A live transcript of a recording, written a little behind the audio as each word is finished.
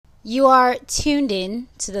You are tuned in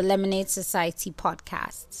to the Lemonade Society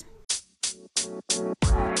podcast.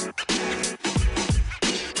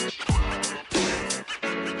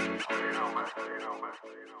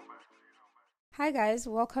 Hi guys,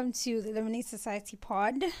 welcome to the Lemonade Society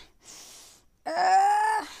pod.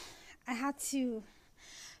 I had to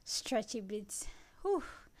stretch a bit. Whew.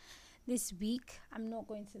 This week, I'm not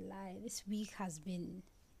going to lie, this week has been,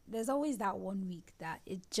 there's always that 1 week that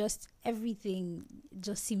everything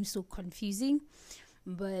just seems so confusing.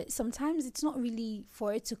 But sometimes it's not really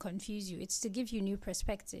for it to confuse you. It's to give you new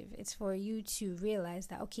perspective. It's for you to realize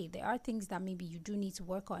that, okay, there are things that maybe you do need to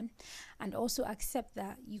work on, and also accept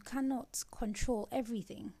that you cannot control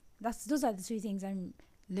everything. Those are the three things I'm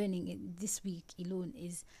learning this week alone.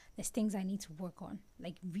 Is there's things I need to work on,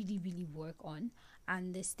 like really, really work on,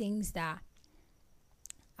 and there's things that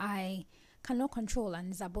I cannot control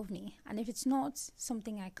and is above me. And if it's not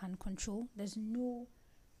something I can control, there's no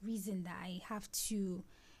reason that I have to,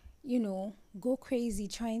 go crazy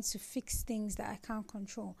trying to fix things that I can't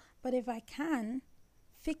control. But if I can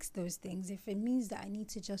fix those things, if it means that I need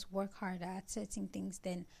to just work harder at certain things,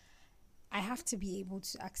 then I have to be able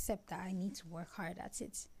to accept that I need to work hard at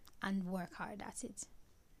it and work hard at it.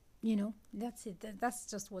 That's it. That's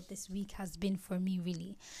just what this week has been for me,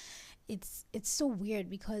 really. It's so weird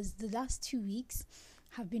because the last 2 weeks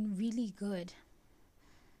have been really good.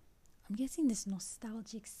 I'm getting this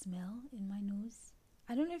nostalgic smell in my nose.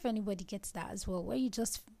 I don't know if anybody gets that as well, where you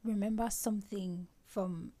just remember something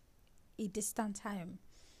from a distant time.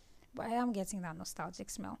 But I am getting that nostalgic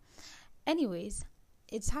smell. Anyways,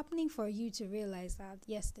 it's happening for you to realize that,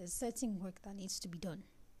 yes, there's certain work that needs to be done.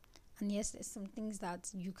 And yes, there's some things that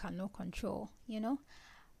you cannot control,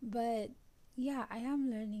 But yeah, I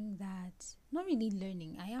am learning that, not really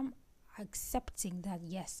learning, I am accepting that,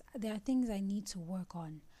 yes, there are things I need to work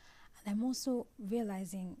on. And I'm also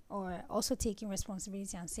realizing or also taking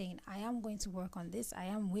responsibility and saying, I am going to work on this. I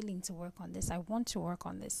am willing to work on this. I want to work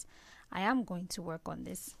on this. I am going to work on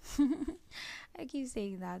this. I keep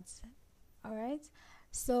saying that. All right.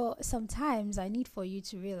 So sometimes I need for you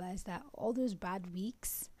to realize that all those bad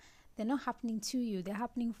weeks, they're not happening to you. They're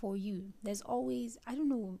happening for you. There's always, I don't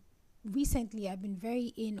know, recently I've been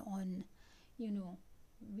very in on,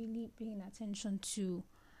 really paying attention to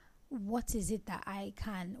what is it that I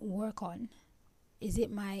can work on. Is it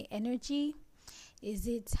my energy? Is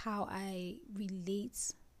it how I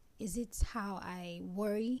relate? Is it how I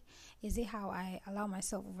worry? Is it how I allow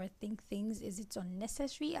myself overthink things? Is it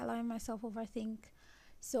unnecessary allowing myself overthink?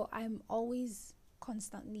 So I'm always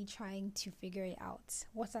constantly trying to figure it out.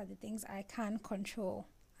 What are the things I can control?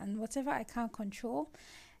 And whatever I can't control,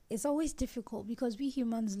 it's always difficult because we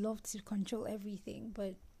humans love to control everything.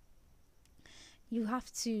 But you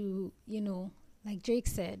have to, like Drake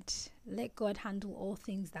said, let God handle all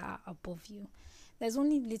things that are above you. There's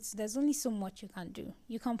only so much you can do.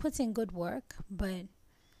 You can put in good work, but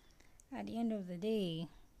at the end of the day,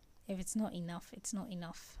 if it's not enough, it's not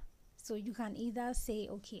enough. So you can either say,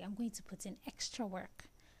 okay, I'm going to put in extra work,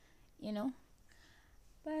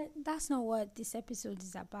 But that's not what this episode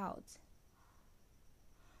is about.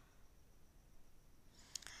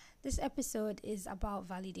 This episode is about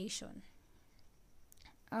validation.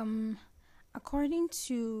 According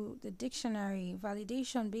to the dictionary,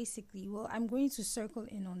 validation basically, I'm going to circle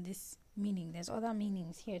in on this meaning. There's other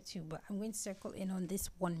meanings here too, but I'm going to circle in on this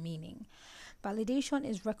one meaning. Validation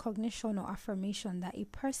is recognition or affirmation that a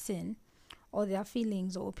person or their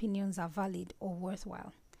feelings or opinions are valid or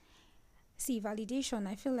worthwhile. See, validation,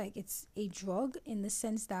 I feel like it's a drug in the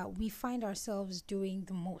sense that we find ourselves doing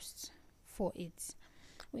the most for it.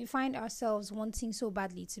 We find ourselves wanting so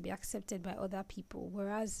badly to be accepted by other people,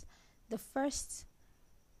 whereas the first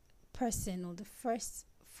person or the first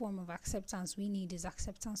form of acceptance we need is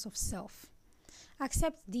acceptance of self.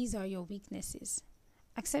 Accept these are your weaknesses.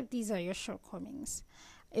 Accept these are your shortcomings.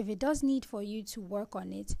 If it does need for you to work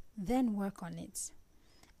on it, then work on it.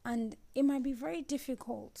 And it might be very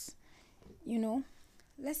difficult,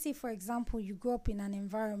 Let's say, for example, you grew up in an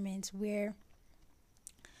environment where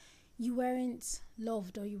you weren't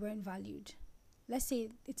loved or you weren't valued. Let's say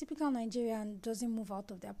a typical Nigerian doesn't move out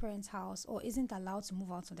of their parents' house or isn't allowed to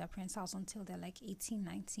move out of their parents' house until they're like 18,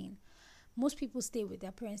 19. Most people stay with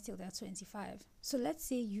their parents till they're 25. So let's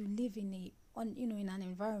say you live in an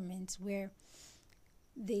environment where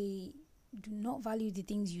they do not value the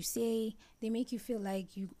things you say. They make you feel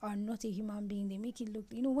like you are not a human being. They make it look,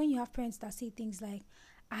 when you have parents that say things like,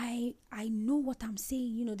 I know what I'm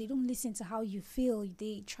saying, they don't listen to how you feel.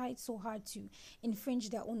 They tried so hard to infringe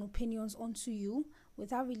their own opinions onto you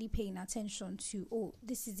without really paying attention to,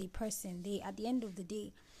 this is a person. They, at the end of the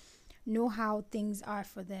day, know how things are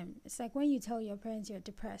for them. It's like when you tell your parents you're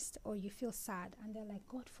depressed or you feel sad and they're like,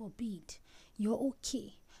 God forbid, you're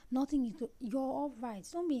okay. Nothing you could, you're all right.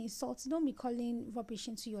 Don't be insulted. Don't be calling rubbish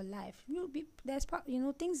into your life.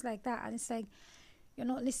 Things like that. And it's like, you're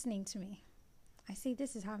not listening to me. I say,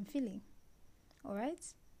 this is how I'm feeling. All right?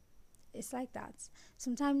 It's like that.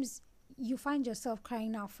 Sometimes you find yourself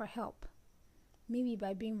crying out for help. Maybe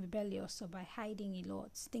by being rebellious or by hiding a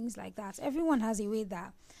lot. Things like that. Everyone has a way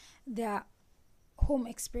that their home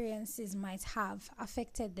experiences might have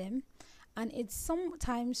affected them. And it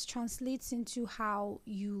sometimes translates into how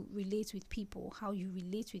you relate with people, how you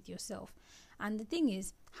relate with yourself. And the thing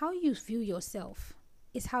is, how you view yourself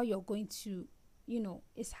is how you're going to,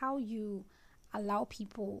 is how you allow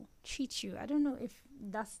people treat you. I don't know if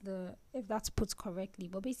that's put correctly,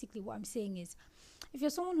 but basically what I'm saying is, if you're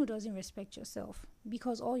someone who doesn't respect yourself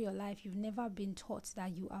because all your life you've never been taught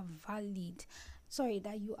that you are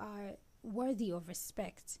that you are worthy of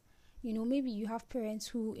respect. Maybe you have parents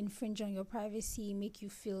who infringe on your privacy, make you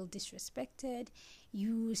feel disrespected.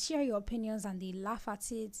 You share your opinions and they laugh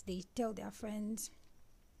at it. They tell their friends.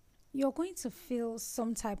 You're going to feel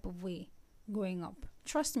some type of way growing up.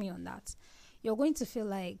 Trust me on that. You're going to feel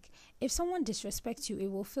like if someone disrespects you,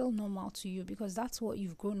 it will feel normal to you because that's what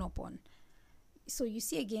you've grown up on. So you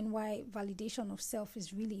see again why validation of self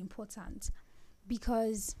is really important,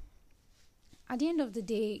 because at the end of the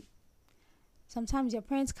day, sometimes your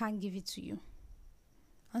parents can't give it to you,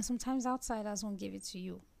 and sometimes outsiders won't give it to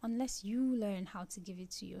you unless you learn how to give it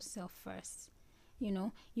to yourself first.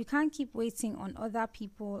 You can't keep waiting on other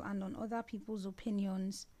people and on other people's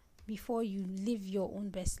opinions before you live your own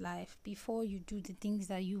best life, before you do the things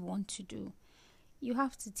that you want to do. You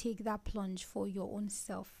have to take that plunge for your own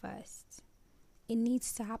self first. It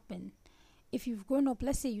needs to happen. If you've grown up,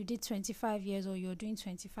 let's say you did 25 years or you're doing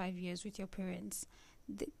 25 years with your parents,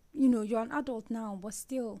 you're an adult now, but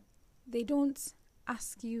still, they don't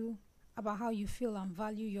ask you about how you feel and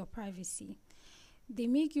value your privacy. They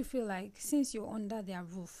make you feel like since you're under their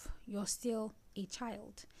roof, you're still a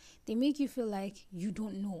child. They make you feel like you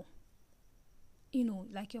don't know.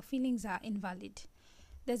 Like your feelings are invalid.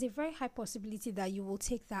 There's a very high possibility that you will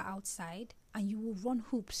take that outside and you will run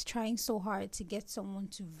hoops trying so hard to get someone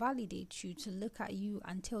to validate you, to look at you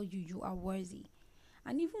and tell you you are worthy.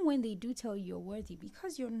 And even when they do tell you you're worthy,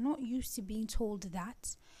 because you're not used to being told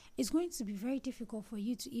that, it's going to be very difficult for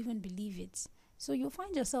you to even believe it. So you'll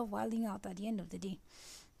find yourself wilding out at the end of the day.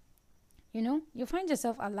 You'll find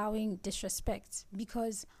yourself allowing disrespect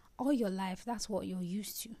because all your life, that's what you're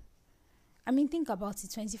used to. I mean, think about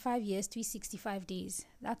it, 25 years, 365 days.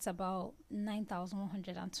 That's about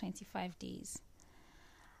 9,125 days.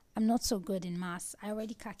 I'm not so good in maths. I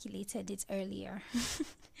already calculated it earlier.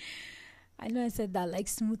 I know I said that like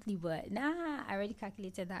smoothly, but I already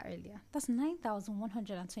calculated that earlier. That's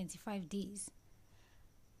 9,125 days.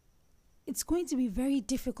 It's going to be very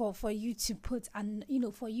difficult for you to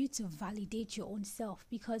for you to validate your own self,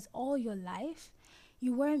 because all your life,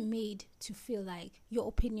 you weren't made to feel like your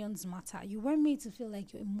opinions matter. You weren't made to feel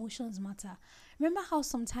like your emotions matter. Remember how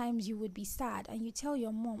sometimes you would be sad and you tell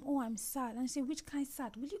your mom, oh, I'm sad. And you say, which kind of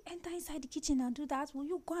sad? Will you enter inside the kitchen and do that? Will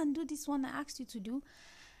you go and do this one I asked you to do?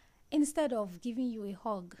 Instead of giving you a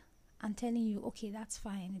hug and telling you, okay, that's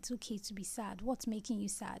fine. It's okay to be sad. What's making you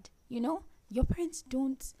sad? Your parents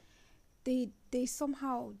don't, they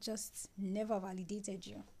somehow just never validated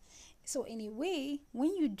you. So in a way,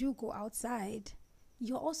 when you do go outside,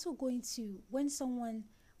 you're also going to, when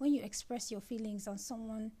you express your feelings and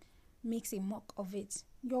someone makes a mock of it,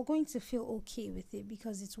 you're going to feel okay with it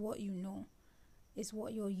because it's what you know. It's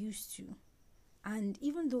what you're used to. And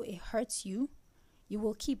even though it hurts you, you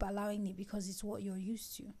will keep allowing it because it's what you're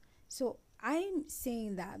used to. So I'm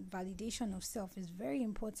saying that validation of self is very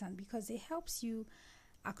important because it helps you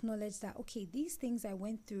acknowledge that, okay, these things I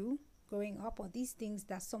went through growing up, or these things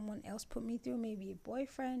that someone else put me through, maybe a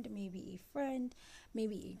boyfriend, maybe a friend,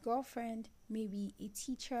 maybe a girlfriend, maybe a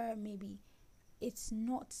teacher, maybe it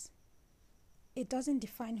doesn't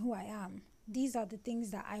define who I am. These are the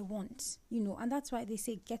things that I want, and that's why they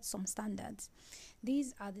say get some standards.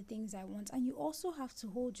 These are the things I want. And you also have to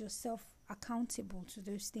hold yourself accountable to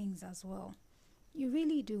those things as well. You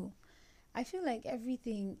really do. I feel like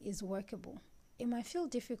everything is workable. It might feel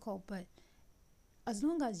difficult, but as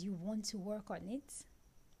long as you want to work on it,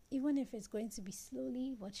 even if it's going to be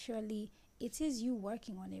slowly but surely, it is you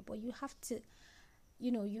working on it. But you have to,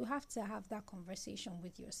 you have to have that conversation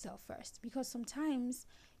with yourself first, because sometimes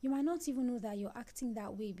you might not even know that you're acting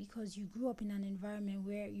that way because you grew up in an environment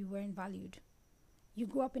where you weren't valued. You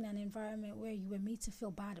grew up in an environment where you were made to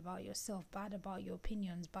feel bad about yourself, bad about your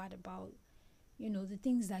opinions, bad about, the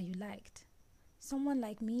things that you liked. Someone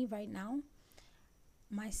like me right now,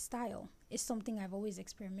 my style is something I've always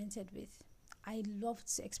experimented with. I love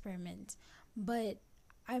to experiment, but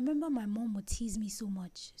I remember my mom would tease me so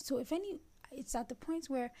much. So it's at the point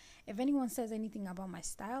where if anyone says anything about my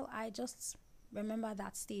style, I just remember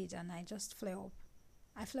that stage and I just flare up.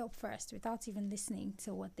 I flare up first without even listening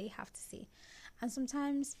to what they have to say. And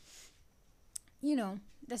sometimes,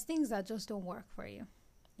 there's things that just don't work for you.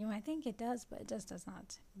 You might think it does, but it just does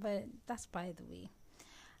not. But that's by the way.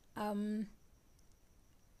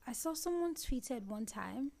 I saw someone tweeted one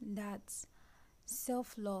time that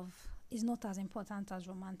self-love is not as important as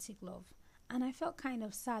romantic love. And I felt kind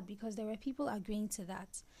of sad because there were people agreeing to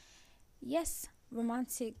that. Yes,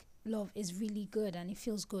 romantic love is really good and it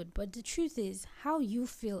feels good. But the truth is, how you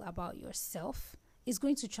feel about yourself is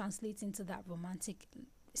going to translate into that romantic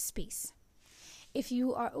space. If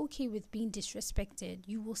you are okay with being disrespected,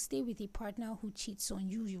 you will stay with a partner who cheats on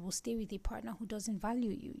you. You will stay with a partner who doesn't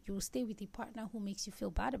value you. You will stay with a partner who makes you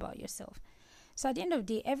feel bad about yourself. So at the end of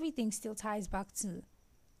the day, everything still ties back to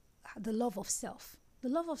the love of self. The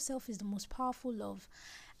love of self is the most powerful love.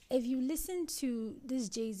 If you listen to this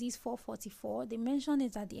Jay-Z's 444, they mention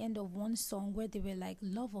it at the end of one song where they were like,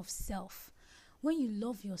 love of self. When you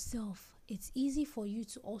love yourself, it's easy for you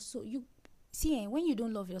to also... when you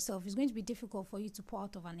don't love yourself, it's going to be difficult for you to pour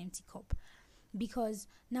out of an empty cup. Because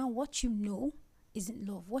now what you know isn't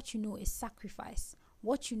love. What you know is sacrifice.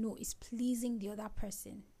 What you know is pleasing the other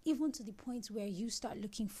person. Even to the point where you start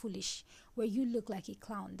looking foolish, where you look like a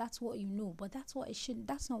clown. That's what you know, but that's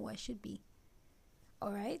not what it should be.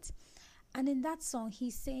 All right? And in that song,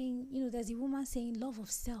 he's saying, there's a woman saying love of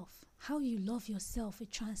self. How you love yourself,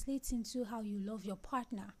 it translates into how you love your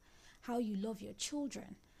partner, how you love your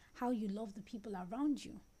children, how you love the people around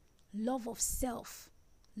you. Love of self.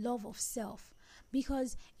 Love of self.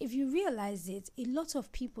 Because if you realize it, a lot of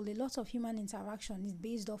human interaction is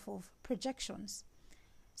based off of projections.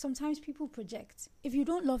 Sometimes people project. If you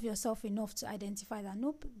don't love yourself enough to identify that,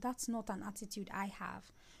 nope, that's not an attitude I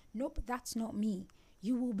have. Nope, that's not me.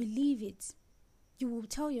 You will believe it. You will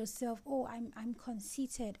tell yourself, oh, I'm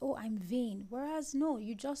conceited. Oh, I'm vain. Whereas, no,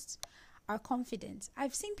 you just are confident.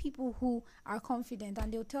 I've seen people who are confident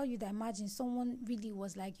and they'll tell you that imagine someone really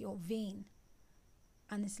was like, you're vain.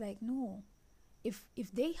 And it's like, no. If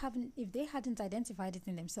they hadn't identified it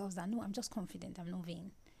in themselves that, no, I'm just confident, I'm not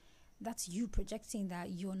vain. That's you projecting that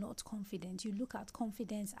you're not confident. You look at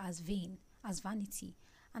confidence as vain, as vanity.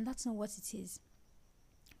 And that's not what it is.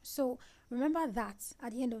 So remember that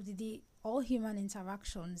at the end of the day, all human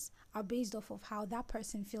interactions are based off of how that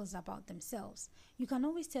person feels about themselves. You can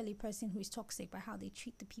always tell a person who is toxic by how they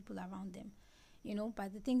treat the people around them, by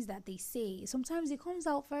the things that they say. Sometimes it comes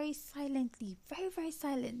out very silently, very, very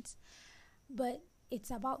silent. But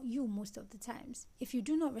it's about you most of the times. If you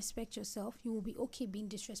do not respect yourself, you will be okay being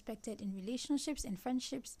disrespected in relationships, in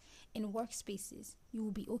friendships, in workspaces. You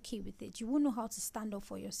will be okay with it. You won't know how to stand up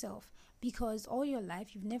for yourself because all your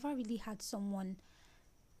life, you've never really had someone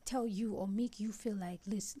tell you or make you feel like,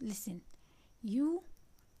 listen, you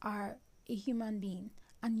are a human being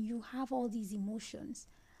and you have all these emotions.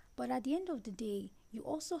 But at the end of the day, you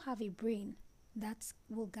also have a brain that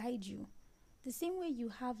will guide you. The same way you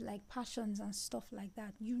have like passions and stuff like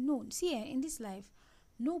that, in this life,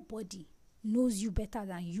 nobody knows you better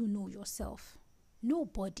than you know yourself.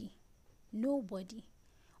 Nobody.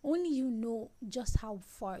 Only you know just how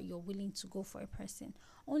far you're willing to go for a person.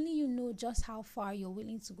 Only you know just how far you're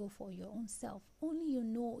willing to go for your own self. Only you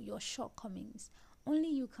know your shortcomings. Only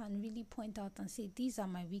you can really point out and say, these are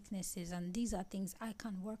my weaknesses and these are things I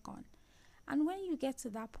can work on. And when you get to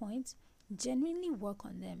that point, genuinely work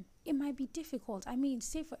on them. It might be difficult.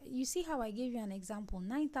 You see how I gave you an example,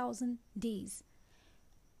 9,000 days.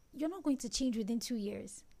 You're not going to change within 2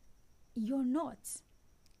 years. You're not.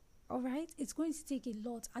 All right? It's going to take a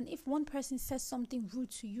lot. And if one person says something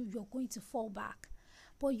rude to you, you're going to fall back.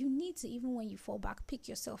 But you need to, even when you fall back, pick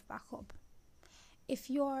yourself back up. If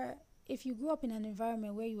you grew up in an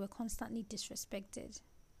environment where you were constantly disrespected,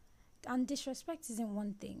 and disrespect isn't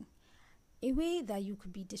one thing. A way that you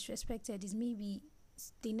could be disrespected is maybe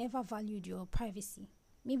they never valued your privacy.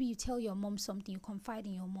 Maybe you tell your mom something, you confide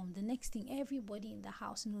in your mom. The next thing, everybody in the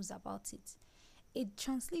house knows about it. It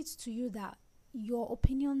translates to you that your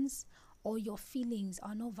opinions or your feelings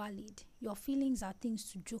are not valid. Your feelings are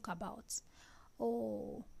things to joke about.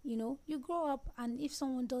 Or, you grow up and if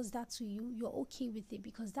someone does that to you, you're okay with it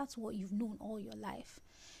because that's what you've known all your life.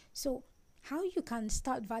 So how you can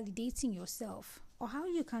start validating yourself or how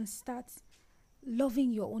you can start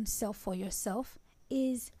loving your own self for yourself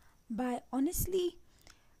is by honestly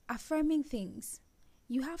affirming things.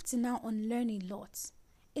 you have to now unlearn a lot.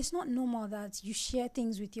 It's not normal that you share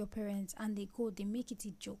things with your parents and they make it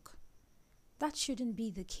a joke. That shouldn't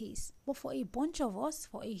be the case. But for a bunch of us,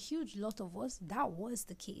 for a huge lot of us, that was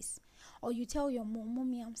the case. Or you tell your mom,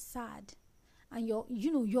 "Mommy, I'm sad." And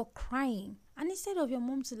you're crying. And instead of your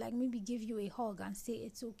mom to like maybe give you a hug and say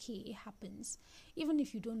it's okay, it happens. Even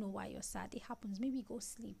if you don't know why you're sad, it happens. Maybe go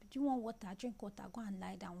sleep. Do you want water? Drink water. Go and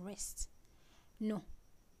lie down, rest. No.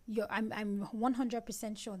 I'm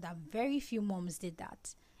 100% sure that very few moms did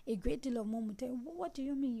that. A great deal of mom would tell you, "What do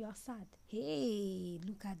you mean you are sad? Hey,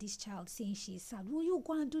 look at this child saying she's sad. Will you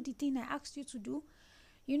go and do the thing I asked you to do?"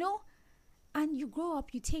 And you grow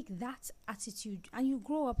up, you take that attitude, and you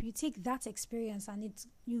grow up, you take that experience, and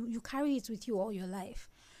you carry it with you all your life.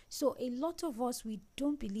 So a lot of us, we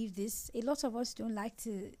don't believe this. A lot of us don't like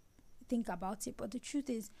to think about it. But the truth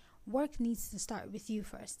is, work needs to start with you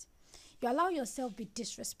first. You allow yourself be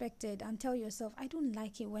disrespected and tell yourself, "I don't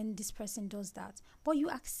like it when this person does that." But you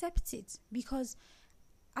accept it because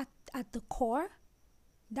at the core,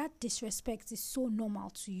 that disrespect is so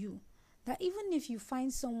normal to you that even if you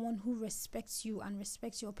find someone who respects you and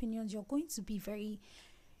respects your opinions, you're going to be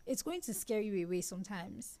it's going to scare you away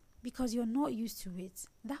sometimes because you're not used to it.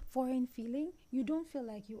 That foreign feeling, you don't feel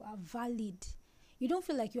like you are valid. You don't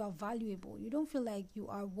feel like you are valuable. You don't feel like you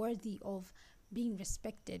are worthy of being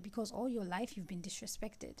respected because all your life you've been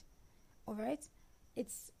disrespected. All right?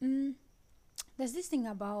 There's this thing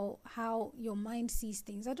about how your mind sees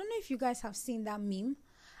things. I don't know if you guys have seen that meme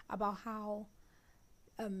about how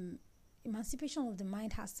emancipation of the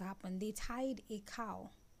mind has to happen. They tied a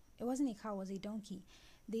cow. It wasn't a cow, it was a donkey.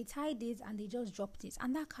 They tied it and they just dropped it.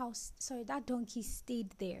 And that donkey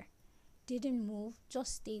stayed there. Didn't move,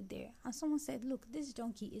 just stayed there. And someone said, "Look, this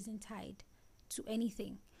donkey isn't tied to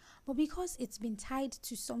anything." But because it's been tied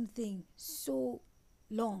to something so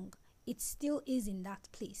long, it still is in that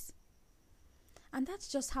place. And that's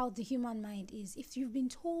just how the human mind is. If you've been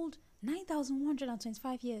told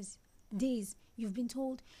 9,125 days, you've been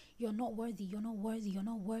told you're not worthy, you're not worthy, you're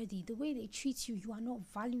not worthy. The way they treat you, you are not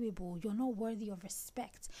valuable. You're not worthy of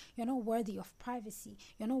respect. You're not worthy of privacy.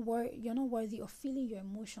 You're not worthy of feeling your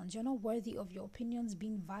emotions. You're not worthy of your opinions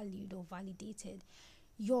being valued or validated.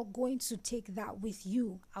 You're going to take that with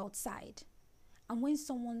you outside. And when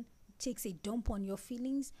someone takes a dump on your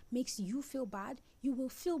feelings, makes you feel bad, you will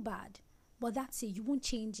feel bad. But that's it. You won't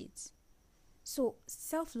change it. So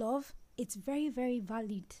self-love, it's very, very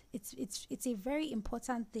valid. It's a very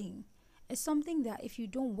important thing. It's something that if you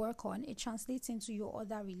don't work on, it translates into your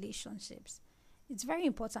other relationships. It's very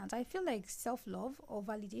important. I feel like self-love or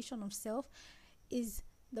validation of self is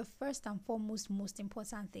the first and foremost most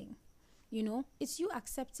important thing. It's you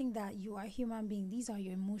accepting that you are a human being. These are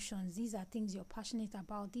your emotions. These are things you're passionate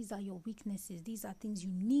about. These are your weaknesses. These are things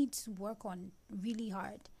you need to work on really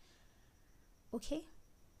hard. Okay?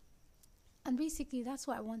 And basically, that's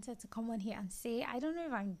what I wanted to come on here and say. I don't know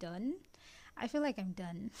if I'm done. I feel like I'm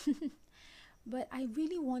done. But I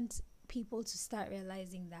really want people to start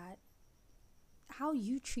realizing that how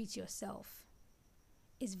you treat yourself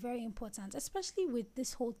is very important, especially with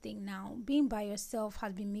this whole thing now. Being by yourself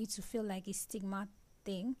has been made to feel like a stigma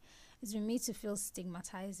thing. It's been made to feel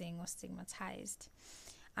stigmatizing or stigmatized.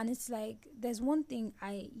 And it's like, there's one thing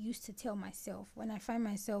I used to tell myself when I find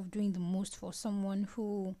myself doing the most for someone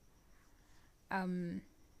who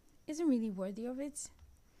isn't really worthy of it.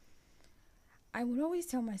 I would always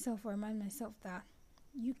tell myself or remind myself that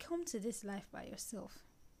you come to this life by yourself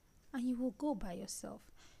and you will go by yourself.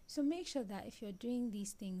 So make sure that if you're doing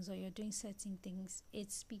these things or you're doing certain things,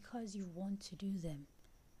 it's because you want to do them.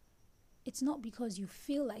 It's not because you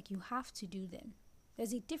feel like you have to do them.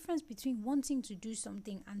 There's a difference between wanting to do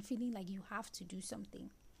something and feeling like you have to do something.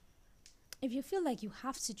 If you feel like you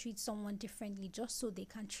have to treat someone differently just so they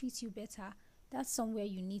can treat you better, that's somewhere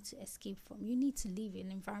you need to escape from. You need to leave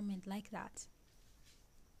an environment like that.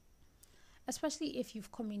 Especially if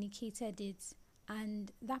you've communicated it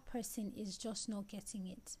and that person is just not getting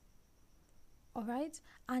it. All right?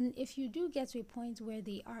 And if you do get to a point where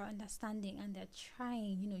they are understanding and they're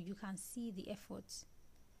trying, you can see the efforts.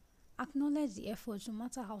 Acknowledge the efforts, no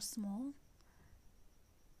matter how small.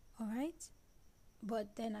 All right?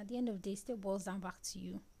 But then at the end of the day, it still boils down back to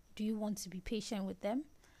you. Do you want to be patient with them?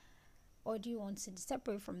 Or do you want to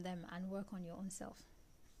separate from them and work on your own self?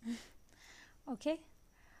 Okay?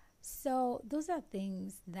 So those are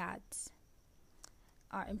things that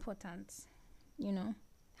are important.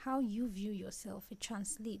 How you view yourself, it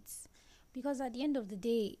translates. Because at the end of the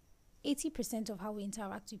day, 80% of how we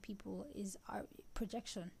interact with people is our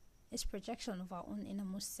projection. It's projection of our own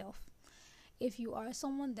innermost self. if you are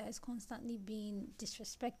someone that is constantly being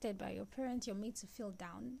disrespected by your parents, you're made to feel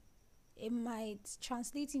down, it might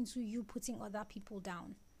translate into you putting other people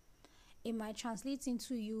down. It might translate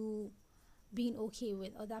into you being okay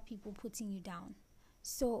with other people putting you down.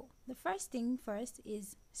 So the first thing first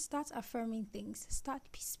is start affirming things. Start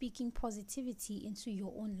speaking positivity into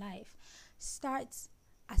your own life. Start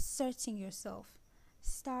asserting yourself.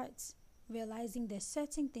 Start realizing there's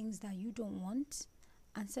certain things that you don't want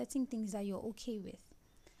and certain things that you're okay with.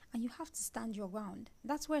 And you have to stand your ground.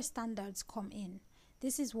 That's where standards come in.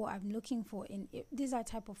 This is what I'm looking for. These are the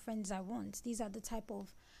type of friends I want. These are the type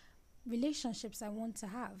of relationships I want to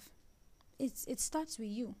have. It starts with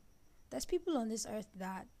you. There's people on this earth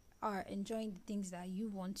that are enjoying the things that you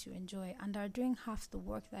want to enjoy and are doing half the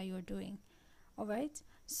work that you're doing. All right?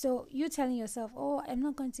 So you telling yourself, oh, I'm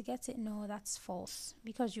not going to get it. No, that's false,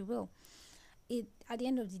 because you will. It, at the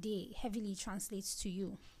end of the day, heavily translates to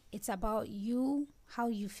you. It's about you, how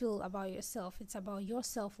you feel about yourself. It's about your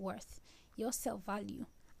self-worth, your self-value.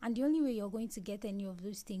 And the only way you're going to get any of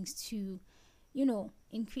those things to,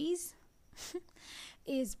 increase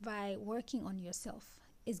is by working on yourself.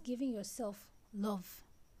 Is giving yourself love.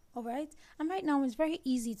 All right? And right now, it's very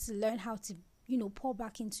easy to learn how to, pour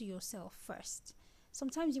back into yourself first.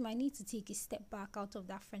 Sometimes you might need to take a step back out of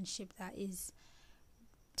that friendship that is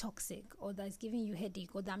toxic or that's giving you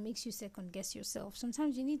headache or that makes you second guess yourself.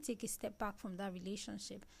 Sometimes you need to take a step back from that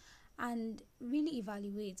relationship and really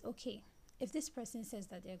evaluate, okay, if this person says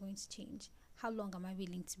that they're going to change, how long am I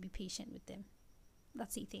willing to be patient with them?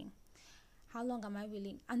 That's the thing. How long am I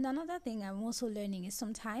willing? And another thing I'm also learning is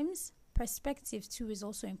sometimes perspective too is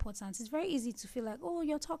also important. It's very easy to feel like, oh,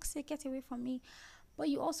 you're toxic, get away from me. But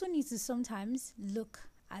you also need to sometimes look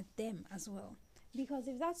at them as well. Because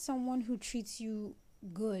if that's someone who treats you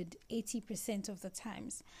good 80% of the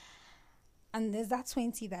times, and there's that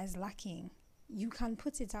 20 that is lacking, you can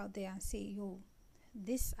put it out there and say, yo,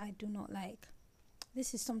 this I do not like.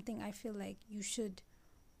 This is something I feel like you should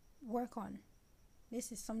work on.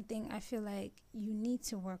 This is something I feel like you need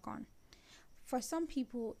to work on. For some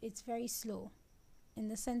people, it's very slow in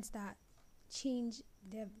the sense that change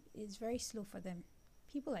is very slow for them.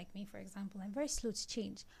 People like me, for example, I'm very slow to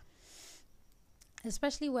change.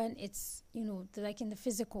 Especially when it's, like in the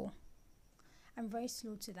physical. I'm very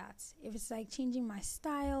slow to that. If it's like changing my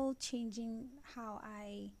style, changing how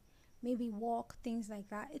I maybe walk, things like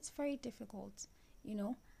that, it's very difficult, It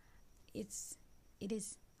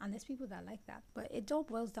is. And there's people that like that. But it all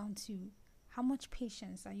boils down to how much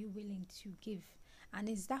patience are you willing to give? And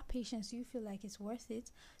is that patience you feel like it's worth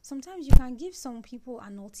it? Sometimes you can give some people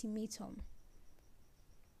an ultimatum.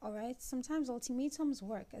 All right? Sometimes ultimatums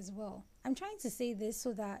work as well. I'm trying to say this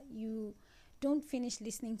so that you don't finish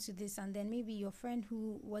listening to this and then maybe your friend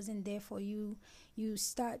who wasn't there for you, you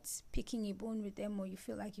start picking a bone with them or you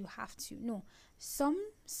feel like you have to. No. Some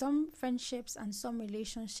friendships and some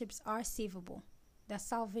relationships are savable. They're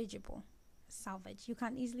salvageable. Salvage. You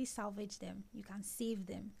can easily salvage them. You can save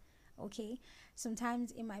them. Okay?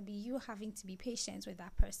 Sometimes it might be you having to be patient with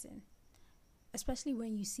that person. Especially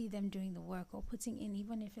when you see them doing the work or putting in,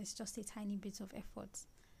 even if it's just a tiny bit of effort.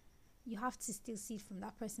 You have to still see it from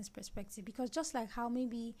that person's perspective. Because just like how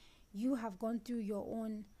maybe you have gone through your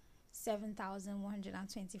own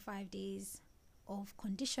 7,125 days of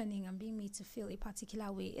conditioning and being made to feel a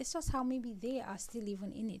particular way, it's just how maybe they are still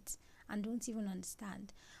even in it and don't even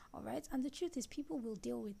understand. All right? And the truth is, people will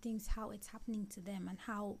deal with things how it's happening to them and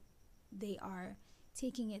how they are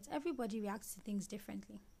taking it. Everybody reacts to things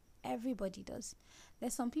differently. Everybody does.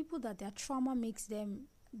 There's some people that their trauma makes them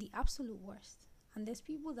the absolute worst. And there's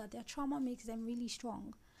people that their trauma makes them really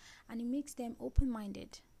strong. And it makes them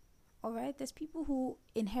open-minded. All right? There's people who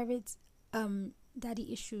inherit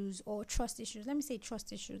daddy issues or trust issues. Let me say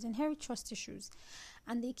trust issues. Inherit trust issues.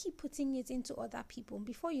 And they keep putting it into other people.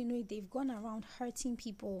 Before you know it, they've gone around hurting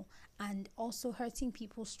people and also hurting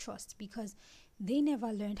people's trust because they never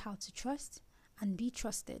learned how to trust and be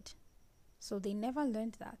trusted. So they never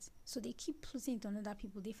learned that. So they keep putting it on other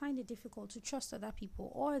people. They find it difficult to trust other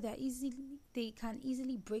people, or they can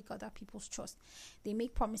easily break other people's trust. They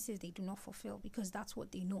make promises they do not fulfill because that's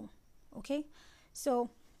what they know. Okay? So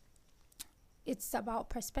it's about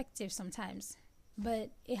perspective sometimes, but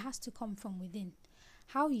it has to come from within.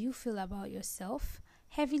 How you feel about yourself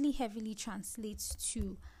heavily translates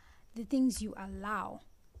to the things you allow.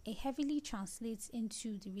 It heavily translates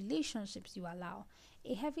into the relationships you allow.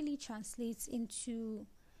 It heavily translates into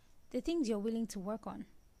the things you're willing to work on.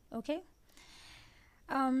 Okay?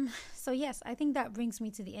 So yes, I think that brings me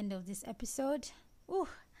to the end of this episode. Ooh,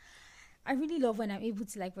 I really love when I'm able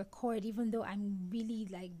to record, even though I'm really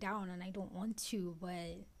down and I don't want to,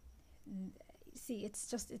 but see,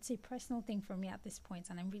 it's a personal thing for me at this point,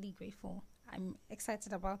 and I'm really grateful. I'm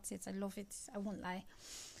excited about it. I love it. I won't lie.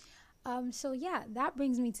 So yeah, that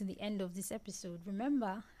brings me to the end of this episode.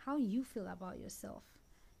 Remember, how you feel about yourself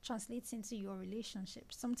translates into your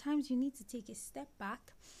relationship. Sometimes you need to take a step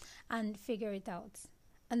back and figure it out.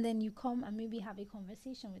 And then you come and maybe have a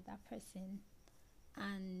conversation with that person.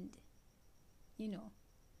 And,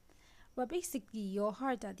 but basically your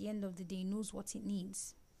heart at the end of the day knows what it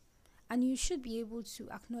needs. And you should be able to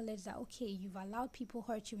acknowledge that, okay, you've allowed people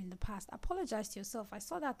hurt you in the past. Apologize to yourself. I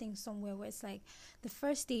saw that thing somewhere where it's like the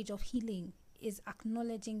first stage of healing is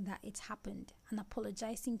acknowledging that it happened and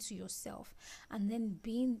apologizing to yourself, and then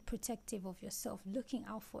being protective of yourself, looking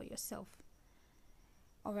out for yourself.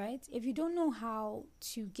 All right. If you don't know how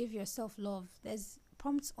to give yourself love, there's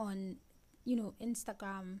prompts on,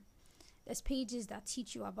 Instagram. There's pages that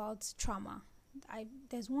teach you about trauma.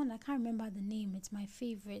 There's one, I can't remember the name. It's my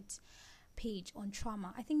favorite page on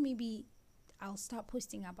trauma. I think maybe I'll start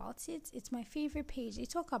posting about it. It's my favorite page. They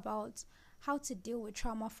talk about how to deal with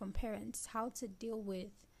trauma from parents, how to deal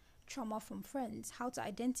with trauma from friends, how to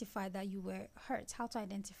identify that you were hurt, how to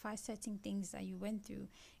identify certain things that you went through,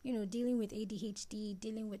 dealing with ADHD,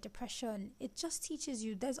 dealing with depression. It just teaches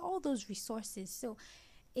you. There's all those resources. So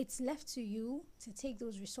it's left to you to take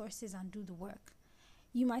those resources and do the work.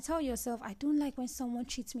 You might tell yourself, I don't like when someone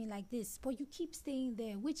treats me like this, but you keep staying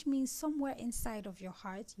there, which means somewhere inside of your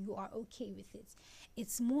heart, you are okay with it.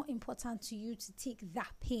 It's more important to you to take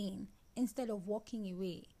that pain instead of walking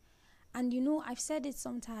away. And I've said it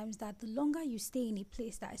sometimes that the longer you stay in a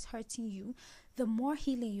place that is hurting you, the more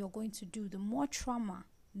healing you're going to do, the more trauma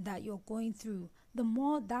that you're going through, the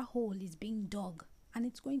more that hole is being dug. And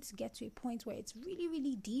it's going to get to a point where it's really,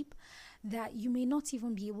 really deep that you may not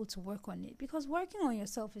even be able to work on it. Because working on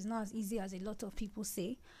yourself is not as easy as a lot of people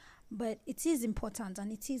say, but it is important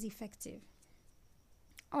and it is effective.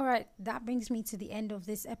 All right, that brings me to the end of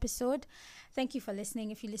this episode. Thank you for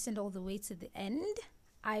listening. If you listened all the way to the end,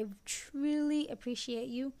 I truly appreciate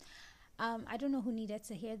you. I don't know who needed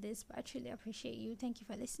to hear this, but I truly appreciate you. Thank you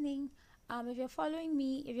for listening. If you're following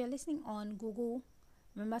me, if you're listening on Google,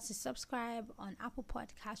 remember to subscribe. On Apple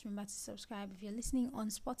Podcasts, remember to subscribe. If you're listening on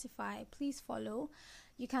Spotify, please follow.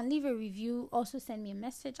 You can leave a review. Also send me a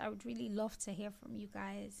message. I would really love to hear from you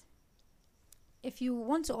guys. If you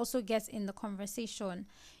want to also get in the conversation,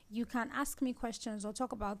 you can ask me questions or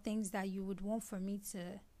talk about things that you would want for me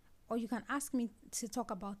to, or you can ask me to talk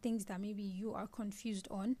about things that maybe you are confused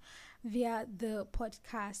on via the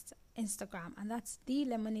podcast Instagram. And that's the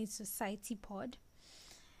Lemonade Society Pod.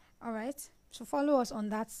 All right. So follow us on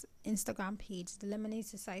that Instagram page, the Lemonade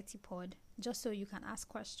Society Pod, just so you can ask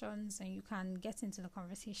questions and you can get into the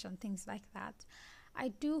conversation, things like that. I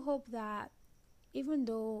do hope that even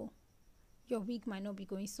though your week might not be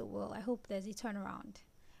going so well, I hope there's a turnaround.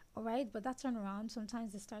 All right. But that turnaround,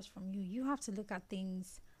 sometimes it starts from you. You have to look at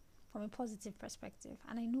things from a positive perspective.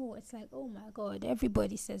 And I know it's like, oh my God,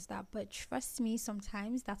 everybody says that. But trust me,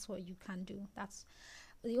 sometimes that's what you can do. That's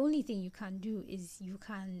the only thing you can do is you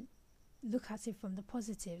can look at it from the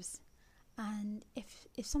positives. And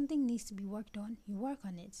if something needs to be worked on, you work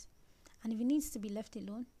on it. And if it needs to be left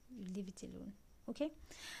alone, you leave it alone. Okay?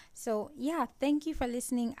 So yeah, thank you for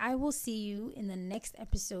listening. I will see you in the next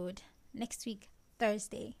episode next week,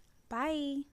 Thursday. Bye.